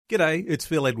G'day, it's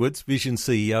Phil Edwards, Vision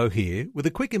CEO here, with a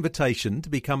quick invitation to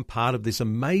become part of this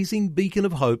amazing beacon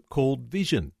of hope called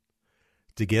Vision.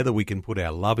 Together we can put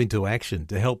our love into action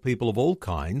to help people of all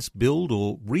kinds build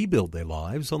or rebuild their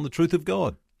lives on the truth of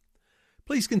God.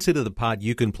 Please consider the part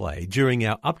you can play during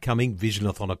our upcoming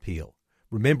Visionathon appeal,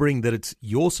 remembering that it's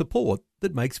your support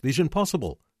that makes Vision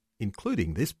possible,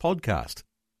 including this podcast.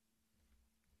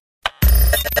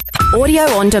 Audio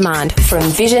on demand from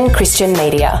Vision Christian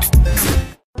Media.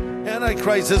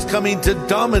 Antichrist is coming to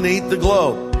dominate the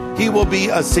globe. He will be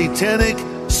a satanic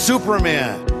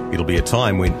Superman. It'll be a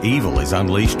time when evil is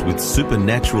unleashed with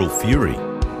supernatural fury.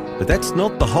 But that's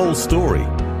not the whole story.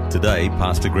 Today,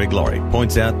 Pastor Greg Laurie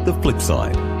points out the flip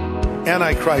side.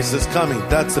 Antichrist is coming.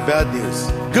 That's the bad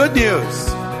news. Good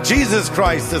news. Jesus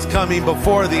Christ is coming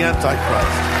before the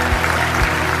Antichrist.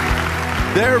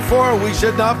 Therefore, we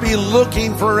should not be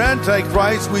looking for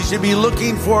Antichrist. We should be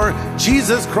looking for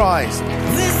Jesus Christ.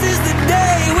 This is the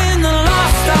day when the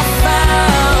lost are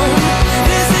found.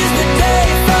 This is the day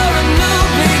for a new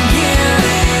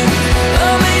beginning.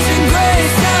 Amazing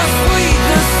grace, how sweet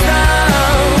the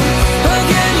sound.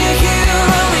 Again you hear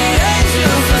all the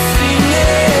angels are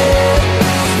singing.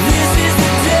 This is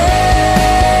the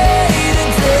day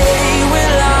when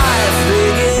life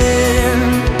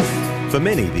begins. For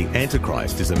many, the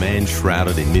Antichrist is a man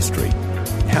shrouded in mystery.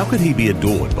 How could he be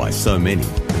adored by so many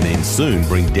and then soon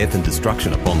bring death and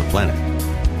destruction upon the planet?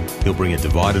 He'll bring a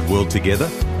divided world together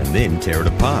and then tear it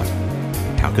apart.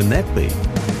 How can that be?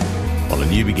 On A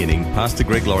New Beginning, Pastor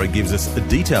Greg Laurie gives us a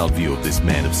detailed view of this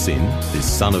man of sin, this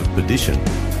son of perdition,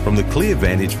 from the clear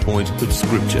vantage point of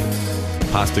Scripture.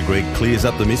 Pastor Greg clears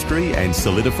up the mystery and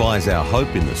solidifies our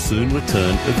hope in the soon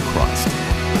return of Christ.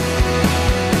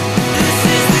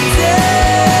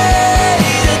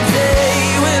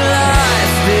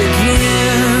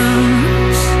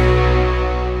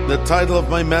 The title of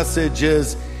my message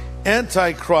is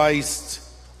Antichrist,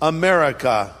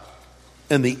 America,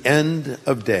 and the End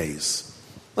of Days.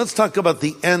 Let's talk about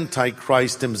the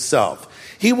Antichrist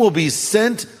himself. He will be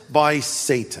sent by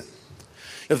Satan.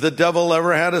 If the devil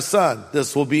ever had a son,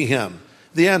 this will be him.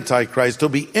 The Antichrist will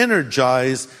be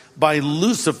energized by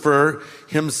Lucifer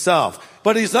himself.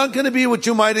 But he's not going to be what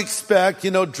you might expect,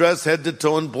 dressed head to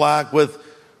toe in black with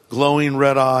glowing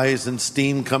red eyes and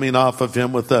steam coming off of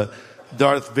him with a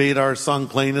Darth Vader song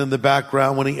playing in the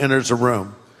background when he enters a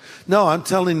room. No, I'm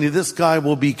telling you, this guy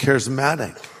will be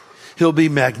charismatic. He'll be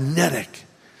magnetic.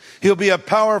 He'll be a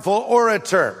powerful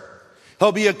orator.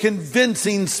 He'll be a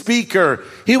convincing speaker.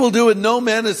 He will do what no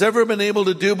man has ever been able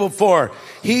to do before.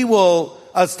 He will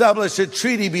establish a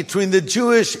treaty between the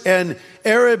Jewish and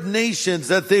Arab nations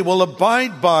that they will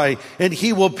abide by, and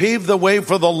he will pave the way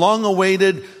for the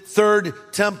long-awaited third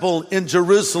temple in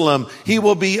Jerusalem. He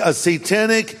will be a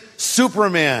satanic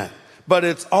Superman, but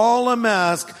it's all a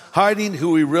mask hiding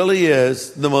who he really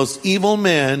is, the most evil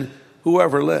man who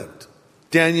ever lived.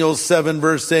 Daniel 7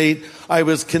 verse 8, I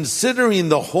was considering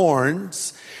the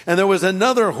horns, and there was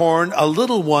another horn, a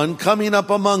little one, coming up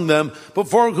among them,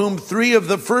 before whom 3 of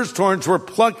the first horns were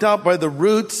plucked out by the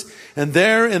roots, and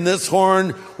there in this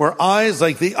horn were eyes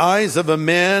like the eyes of a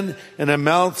man, and a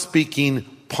mouth speaking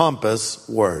pompous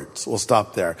words. We'll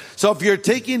stop there. So if you're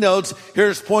taking notes,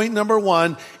 here's point number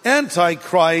 1.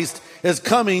 Antichrist is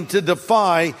coming to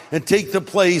defy and take the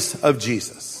place of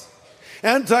Jesus.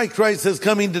 Antichrist is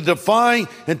coming to defy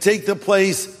and take the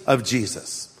place of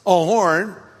Jesus. A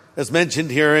horn, as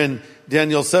mentioned here in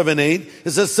Daniel 7:8,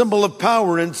 is a symbol of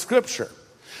power in Scripture.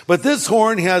 But this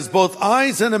horn has both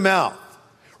eyes and a mouth,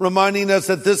 reminding us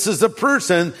that this is a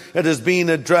person that is being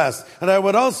addressed. And I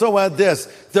would also add this,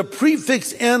 the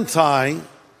prefix anti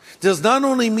does not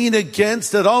only mean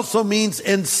against, it also means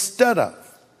instead of.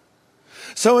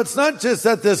 So it's not just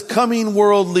that this coming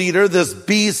world leader, this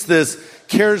beast, this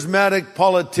charismatic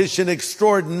politician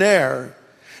extraordinaire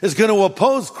is going to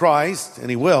oppose Christ, and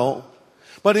he will,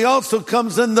 but he also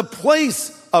comes in the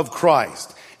place of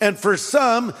Christ. And for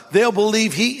some, they'll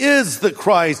believe he is the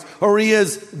Christ, or he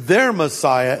is their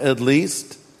Messiah at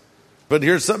least. But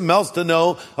here's something else to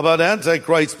know about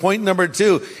Antichrist. Point number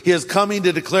 2, he is coming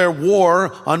to declare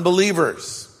war on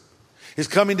believers. He's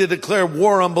coming to declare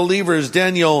war on believers.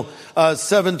 Daniel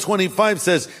 7:25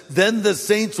 says, then the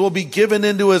saints will be given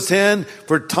into his hand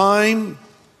for time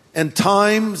and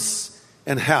times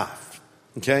and half.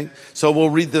 Okay? So we'll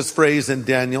read this phrase in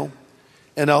Daniel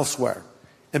and elsewhere.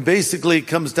 And basically it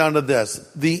comes down to this.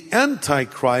 The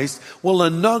Antichrist will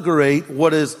inaugurate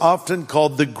what is often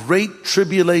called the Great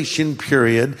Tribulation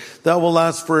period that will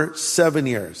last for 7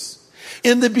 years.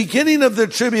 In the beginning of the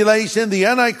tribulation, the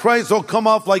Antichrist will come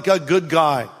off like a good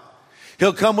guy.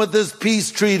 He'll come with his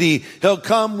peace treaty. He'll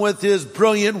come with his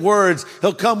brilliant words.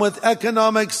 He'll come with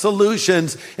economic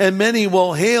solutions, and many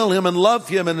will hail him and love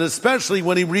him, and especially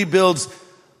when he rebuilds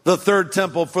the third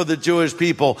temple for the Jewish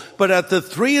people. But at the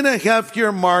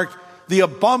 3.5-year mark, the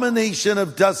abomination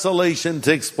of desolation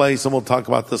takes place, and we'll talk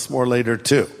about this more later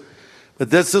too. But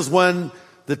this is when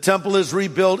the temple is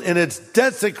rebuilt and it's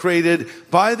desecrated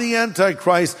by the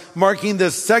Antichrist, marking the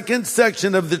second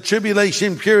section of the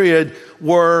tribulation period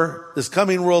where this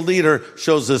coming world leader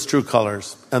shows his true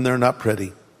colors, and they're not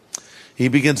pretty. He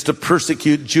begins to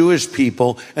persecute Jewish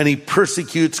people, and he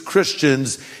persecutes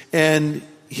Christians, and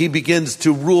he begins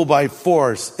to rule by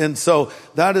force. And so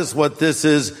that is what this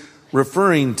is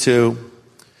referring to.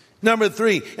 Number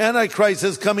 3, Antichrist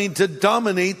is coming to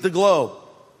dominate the globe.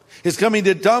 He's coming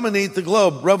to dominate the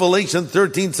globe. Revelation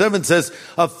 13:7 says,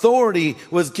 authority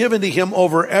was given to him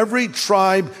over every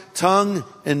tribe, tongue,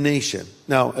 and nation.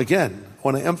 Now, again, I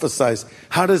want to emphasize,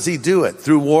 how does he do it?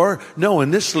 Through war? No,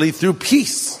 initially through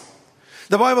peace.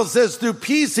 The Bible says through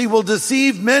peace he will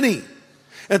deceive many.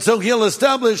 And so he'll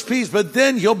establish peace, but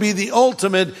then he'll be the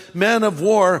ultimate man of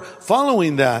war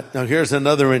following that. Now here's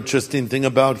another interesting thing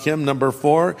about him. Number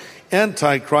 4,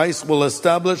 Antichrist will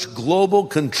establish global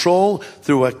control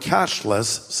through a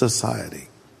cashless society.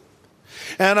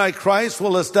 Antichrist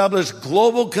will establish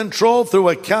global control through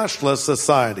a cashless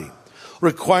society,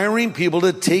 requiring people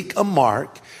to take a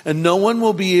mark, and no one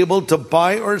will be able to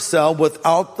buy or sell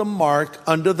without the mark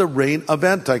under the reign of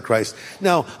Antichrist.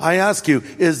 Now, I ask you,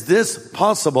 is this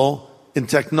possible in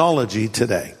technology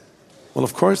today? Well,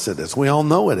 of course it is. We all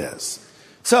know it is.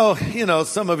 So,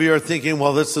 some of you are thinking,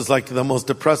 well, this is like the most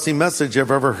depressing message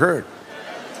I've ever heard.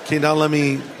 Okay, now let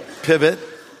me pivot.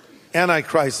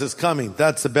 Antichrist is coming.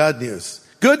 That's the bad news.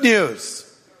 Good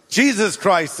news. Jesus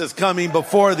Christ is coming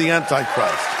before the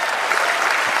Antichrist.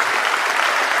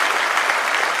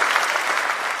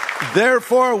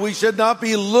 Therefore, we should not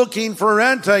be looking for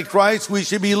Antichrist. We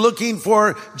should be looking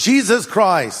for Jesus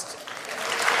Christ.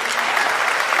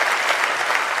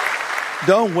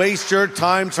 Don't waste your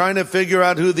time trying to figure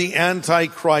out who the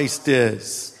Antichrist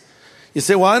is. You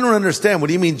say, well, I don't understand. What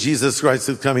do you mean Jesus Christ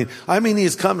is coming? I mean,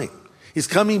 he's coming. He's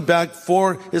coming back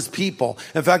for his people.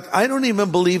 In fact, I don't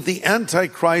even believe the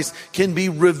Antichrist can be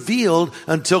revealed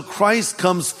until Christ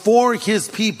comes for his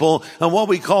people and what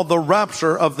we call the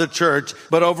rapture of the church.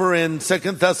 But over in 2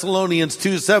 Thessalonians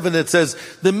 2:7, it says,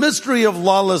 the mystery of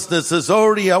lawlessness is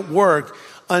already at work,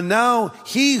 and now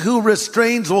he who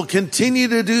restrains will continue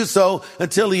to do so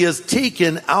until he is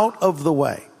taken out of the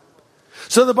way.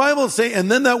 So the Bible says,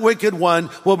 and then that wicked one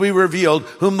will be revealed,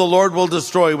 whom the Lord will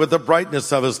destroy with the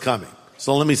brightness of his coming.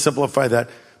 So let me simplify that.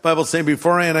 The Bible saying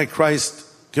before Antichrist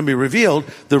can be revealed,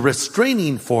 the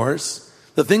restraining force,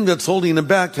 the thing that's holding him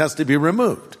back, has to be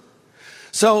removed.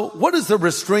 So what is the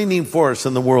restraining force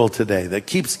in the world today that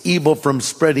keeps evil from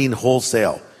spreading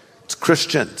wholesale? It's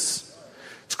Christians.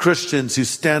 It's Christians who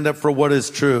stand up for what is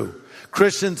true.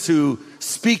 Christians who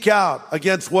speak out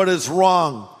against what is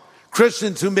wrong.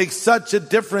 Christians who make such a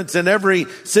difference in every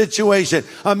situation.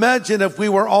 Imagine if we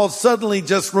were all suddenly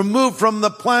just removed from the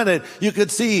planet. You could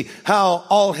see how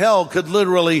all hell could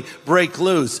literally break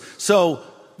loose. So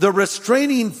the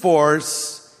restraining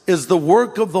force is the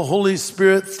work of the Holy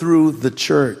Spirit through the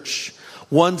church.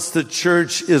 Once the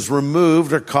church is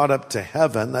removed or caught up to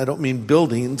heaven, I don't mean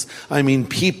buildings, I mean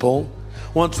people.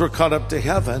 Once we're caught up to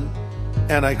heaven,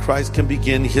 Antichrist can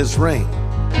begin his reign.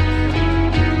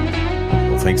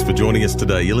 Thanks for joining us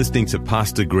today. You're listening to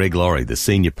Pastor Greg Laurie, the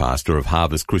senior pastor of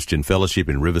Harvest Christian Fellowship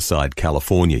in Riverside,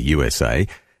 California, USA,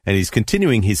 and he's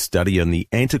continuing his study on the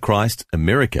Antichrist,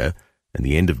 America, and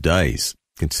the end of days,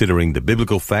 considering the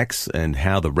biblical facts and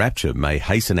how the rapture may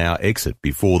hasten our exit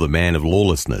before the man of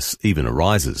lawlessness even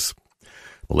arises.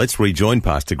 Well, let's rejoin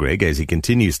Pastor Greg as he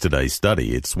continues today's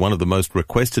study. It's one of the most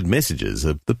requested messages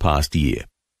of the past year.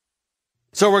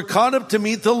 So we're caught up to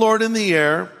meet the Lord in the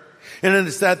air. And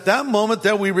it's at that moment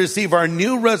that we receive our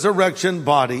new resurrection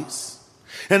bodies.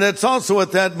 And it's also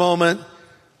at that moment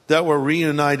that we're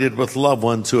reunited with loved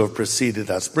ones who have preceded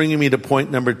us. Bringing me to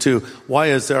point number 2. Why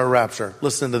is there a rapture?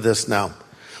 Listen to this now.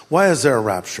 Why is there a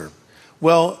rapture?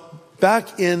 Well,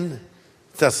 back in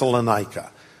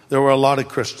Thessalonica, there were a lot of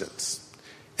Christians.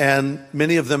 And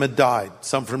many of them had died.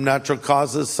 Some from natural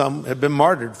causes, some had been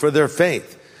martyred for their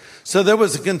faith. So there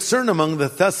was a concern among the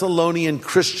Thessalonian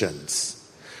Christians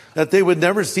that they would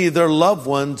never see their loved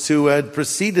ones who had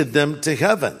preceded them to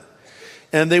heaven.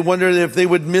 And they wondered if they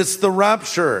would miss the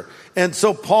rapture. And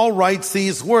so Paul writes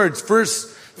these words, 1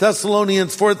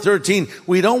 Thessalonians 4:13,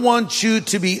 we don't want you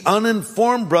to be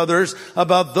uninformed, brothers,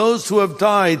 about those who have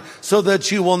died, so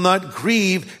that you will not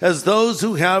grieve as those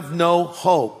who have no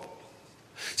hope.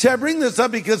 See, I bring this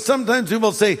up because sometimes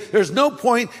people say there's no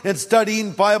point in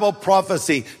studying Bible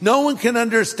prophecy. No one can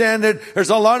understand it. There's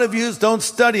a lot of views, don't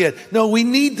study it. No, we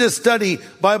need to study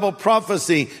Bible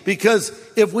prophecy because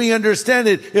if we understand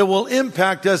it, it will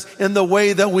impact us in the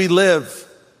way that we live.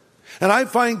 And I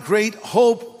find great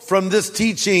hope from this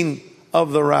teaching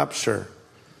of the rapture.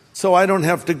 So I don't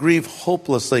have to grieve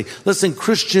hopelessly. Listen,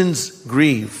 Christians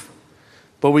grieve,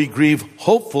 but we grieve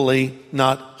hopefully,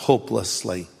 not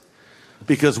hopelessly.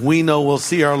 Because we know we'll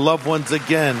see our loved ones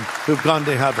again who've gone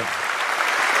to heaven.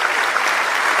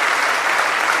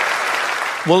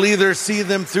 We'll either see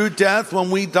them through death.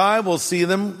 When we die, we'll see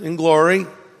them in glory.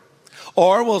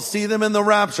 Or we'll see them in the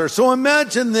rapture. So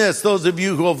imagine this, those of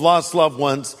you who have lost loved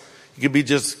ones. You could be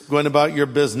just going about your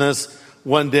business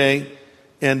one day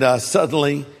and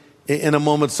suddenly, in a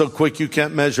moment so quick you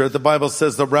can't measure it. The Bible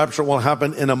says the rapture will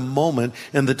happen in a moment,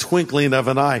 in the twinkling of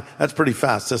an eye. That's pretty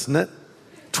fast, isn't it?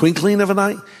 Twinkling of an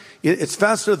eye? It's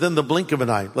faster than the blink of an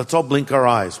eye. Let's all blink our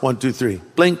eyes. 1, 2, 3.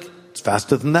 Blink. It's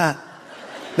faster than that.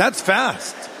 That's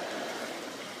fast.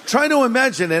 Try to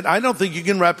imagine it. I don't think you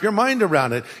can wrap your mind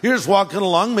around it. You're just walking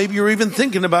along. Maybe you're even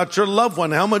thinking about your loved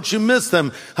one, how much you miss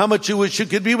them, how much you wish you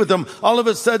could be with them. All of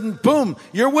a sudden, boom,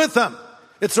 you're with them.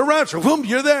 It's a rapture. Boom,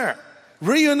 you're there.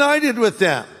 Reunited with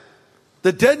them.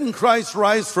 The dead in Christ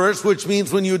rise first, which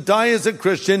means when you die as a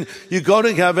Christian, you go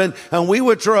to heaven, and we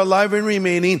which are alive and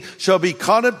remaining shall be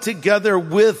caught up together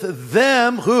with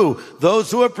them. Who? Those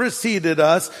who have preceded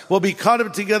us will be caught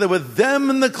up together with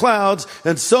them in the clouds,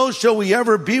 and so shall we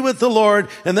ever be with the Lord.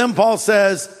 And then Paul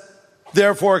says,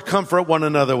 therefore comfort one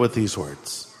another with these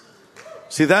words.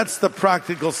 See, that's the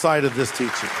practical side of this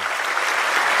teaching.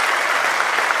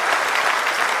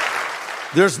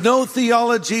 There's no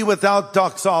theology without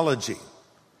doxology.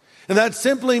 And that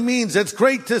simply means it's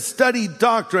great to study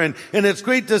doctrine and it's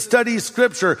great to study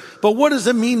scripture, but what does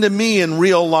it mean to me in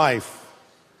real life?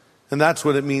 And that's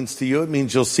what it means to you. It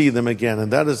means you'll see them again.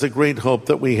 And that is a great hope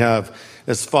that we have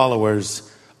as followers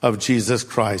of Jesus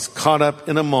Christ, caught up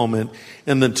in a moment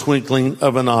in the twinkling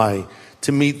of an eye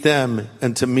to meet them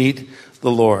and to meet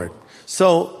the Lord.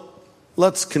 So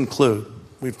let's conclude.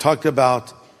 We've talked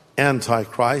about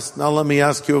Antichrist. Now let me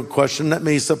ask you a question that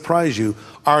may surprise you.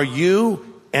 Are you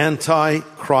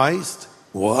Antichrist?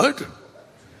 What?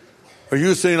 Are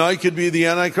you saying I could be the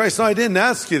Antichrist? No, I didn't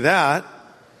ask you that.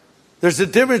 There's a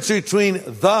difference between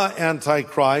the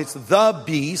Antichrist, the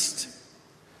beast,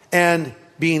 and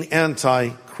being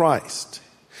Antichrist.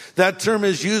 That term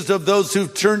is used of those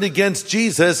who've turned against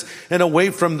Jesus and away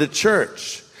from the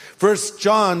church. 1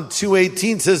 John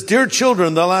 2:18 says, dear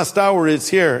children, the last hour is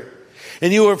here.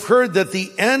 And you have heard that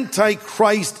the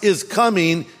Antichrist is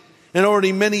coming, and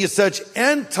already many such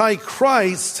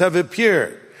antichrists have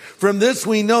appeared. From this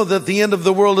we know that the end of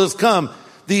the world has come.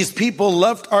 These people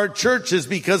left our churches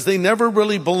because they never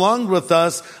really belonged with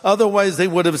us. Otherwise they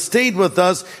would have stayed with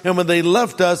us. And when they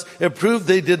left us, it proved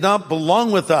they did not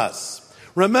belong with us.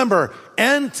 Remember,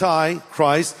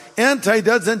 Antichrist, anti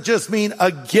doesn't just mean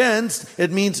against,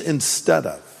 it means instead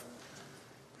of.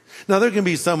 Now there can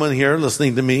be someone here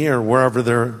listening to me or wherever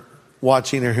they're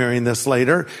watching or hearing this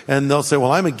later, and they'll say,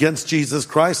 well, I'm against Jesus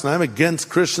Christ, and I'm against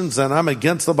Christians, and I'm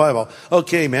against the Bible.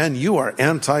 Okay, man, you are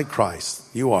Antichrist.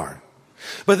 You are.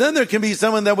 But then there can be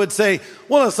someone that would say,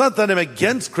 well, it's not that I'm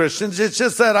against Christians, it's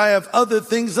just that I have other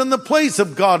things in the place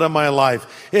of God in my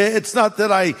life. It's not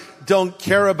that I don't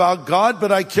care about God,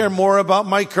 but I care more about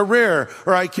my career,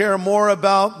 or I care more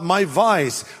about my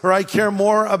vice, or I care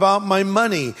more about my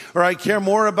money, or I care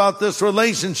more about this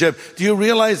relationship. Do you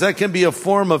realize that can be a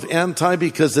form of anti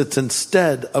because it's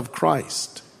instead of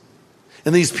Christ?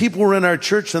 And these people were in our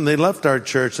church and they left our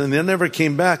church and they never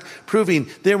came back, proving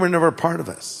they were never part of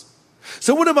us.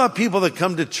 So what about people that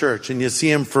come to church and you see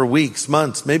them for weeks,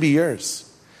 months, maybe years,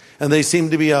 and they seem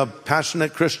to be a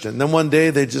passionate Christian. Then one day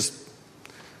they just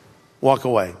walk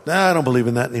away. I don't believe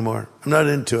in that anymore. I'm not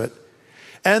into it.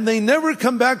 And they never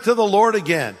come back to the Lord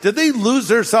again. Did they lose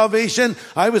their salvation?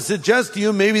 I would suggest to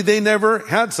you maybe they never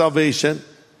had salvation.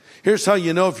 Here's how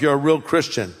you know if you're a real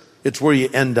Christian. It's where you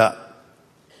end up.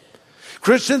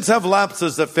 Christians have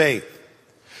lapses of faith.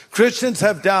 Christians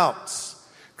have doubts.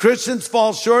 Christians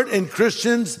fall short and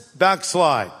Christians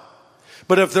backslide.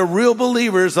 But if they're real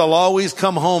believers, they'll always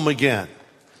come home again.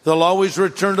 They'll always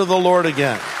return to the Lord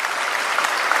again.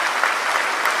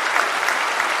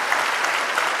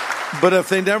 But if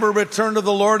they never return to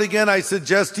the Lord again, I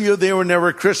suggest to you they were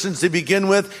never Christians to begin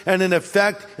with. And in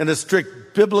effect, in a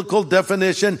strict biblical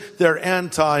definition, they're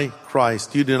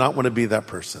anti-Christ. You do not want to be that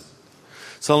person.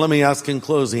 So let me ask in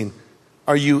closing,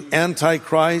 are you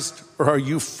anti-Christ or are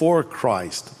you for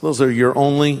Christ? Those are your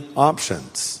only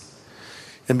options.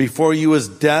 And before you is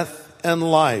death and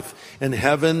life, and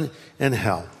heaven and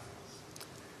hell.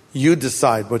 You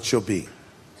decide what you'll be.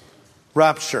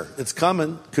 Rapture, it's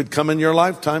coming. Could come in your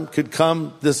lifetime. Could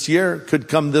come this year. Could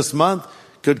come this month.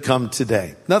 Could come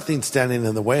today. Nothing's standing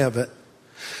in the way of it.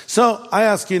 So I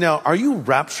ask you now, are you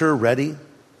rapture ready?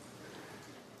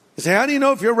 You say, how do you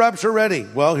know if you're rapture ready?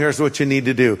 Well, here's what you need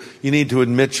to do. You need to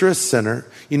admit you're a sinner.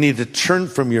 You need to turn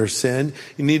from your sin.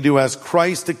 You need to ask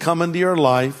Christ to come into your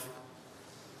life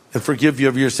and forgive you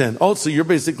of your sin. Oh, so you're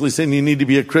basically saying you need to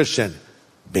be a Christian.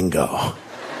 Bingo.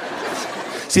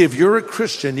 See, if you're a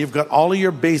Christian, you've got all of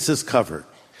your bases covered.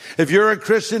 If you're a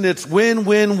Christian, it's win,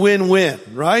 win, win, win,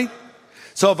 right?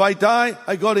 So if I die,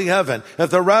 I go to heaven. If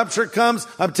the rapture comes,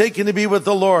 I'm taken to be with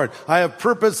the Lord. I have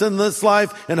purpose in this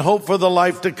life and hope for the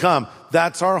life to come.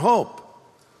 That's our hope.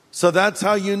 So that's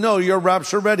how you know you're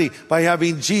rapture ready, by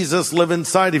having Jesus live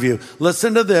inside of you.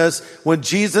 Listen to this. When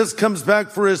Jesus comes back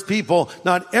for his people,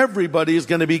 not everybody is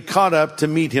going to be caught up to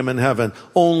meet him in heaven.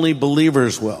 Only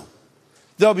believers will.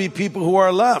 There'll be people who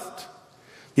are left.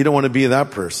 You don't want to be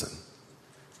that person.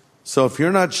 So if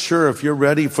you're not sure if you're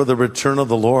ready for the return of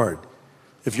the Lord,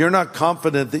 if you're not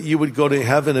confident that you would go to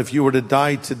heaven if you were to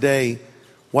die today,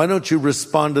 why don't you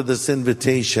respond to this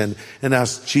invitation and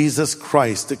ask Jesus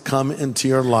Christ to come into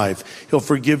your life? He'll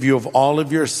forgive you of all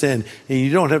of your sin, and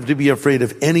you don't have to be afraid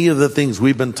of any of the things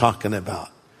we've been talking about.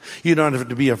 You don't have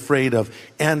to be afraid of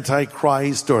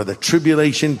Antichrist or the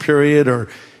tribulation period or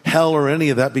hell or any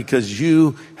of that, because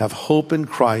you have hope in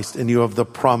Christ and you have the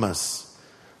promise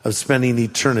of spending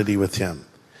eternity with him.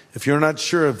 If you're not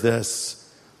sure of this,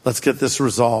 let's get this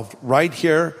resolved right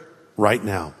here, right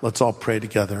now. Let's all pray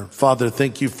together. Father,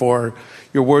 thank you for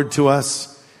your word to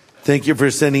us. Thank you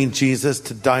for sending Jesus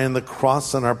to die on the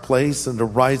cross in our place and to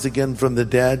rise again from the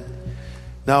dead.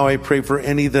 Now I pray for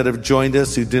any that have joined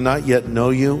us who do not yet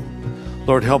know you.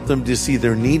 Lord, help them to see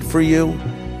their need for you.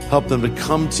 Help them to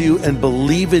come to you and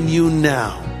believe in you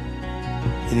now.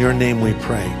 In your name we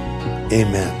pray.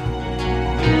 Amen.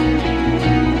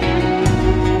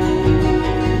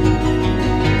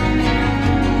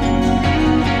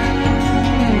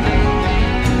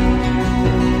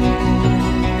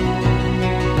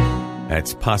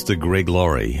 That's Pastor Greg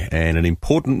Laurie, and an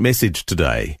important message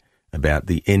today about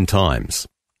the end times.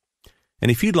 And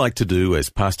if you'd like to do as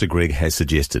Pastor Greg has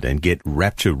suggested and get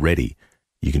rapture ready,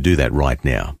 you can do that right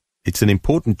now. It's an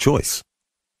important choice.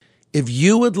 If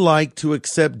you would like to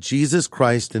accept Jesus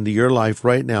Christ into your life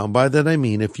right now, and by that I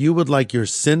mean if you would like your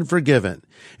sin forgiven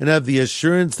and have the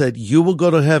assurance that you will go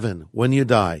to heaven when you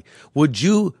die, would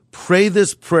you pray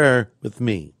this prayer with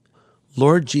me?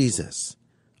 Lord Jesus,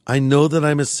 I know that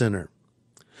I'm a sinner,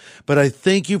 but I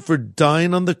thank you for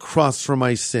dying on the cross for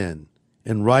my sin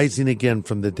and rising again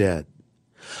from the dead.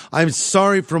 I'm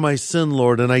sorry for my sin,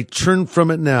 Lord, and I turn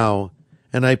from it now,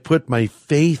 and I put my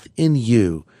faith in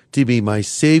you to be my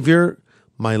Savior,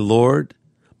 my Lord,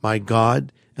 my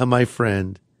God, and my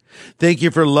friend. Thank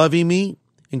you for loving me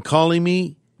and calling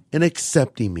me and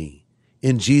accepting me.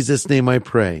 In Jesus' name I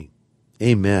pray.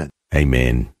 Amen.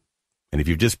 Amen. And if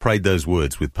you've just prayed those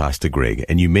words with Pastor Greg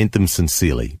and you meant them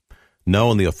sincerely, know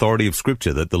on the authority of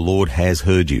Scripture that the Lord has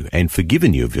heard you and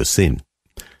forgiven you of your sin.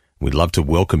 We'd love to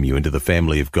welcome you into the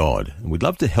family of God, and we'd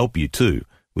love to help you too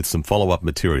with some follow-up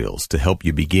materials to help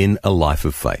you begin a life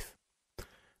of faith.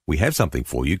 We have something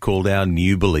for you called our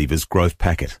New Believers Growth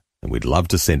Packet, and we'd love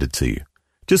to send it to you.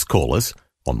 Just call us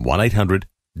on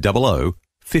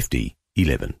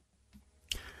 1-800-00-5011.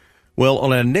 Well,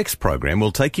 on our next program,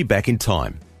 we'll take you back in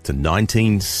time to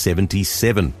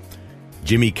 1977.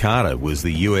 Jimmy Carter was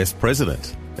the US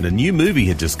president, and a new movie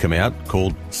had just come out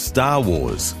called Star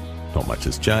Wars. Not much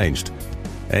has changed.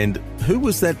 And who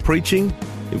was that preaching?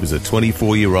 It was a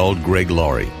 24-year-old Greg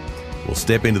Laurie. We'll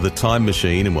step into the time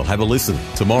machine and we'll have a listen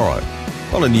tomorrow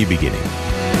on A New Beginning.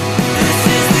 This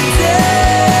is the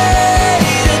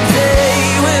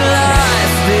day when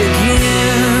life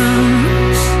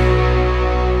begins.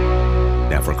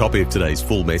 Now, for a copy of today's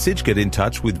full message, get in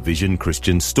touch with Vision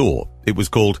Christian Store. It was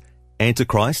called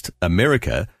Antichrist,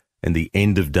 America, and the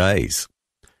End of Days.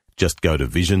 Just go to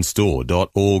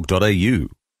visionstore.org.au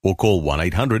or call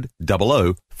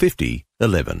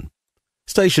 1-800-00-5011.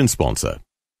 Station sponsor.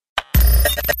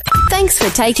 Thanks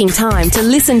for taking time to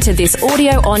listen to this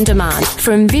audio on demand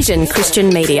from Vision Christian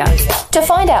Media. To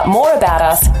find out more about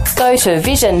us, go to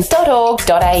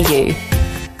vision.org.au.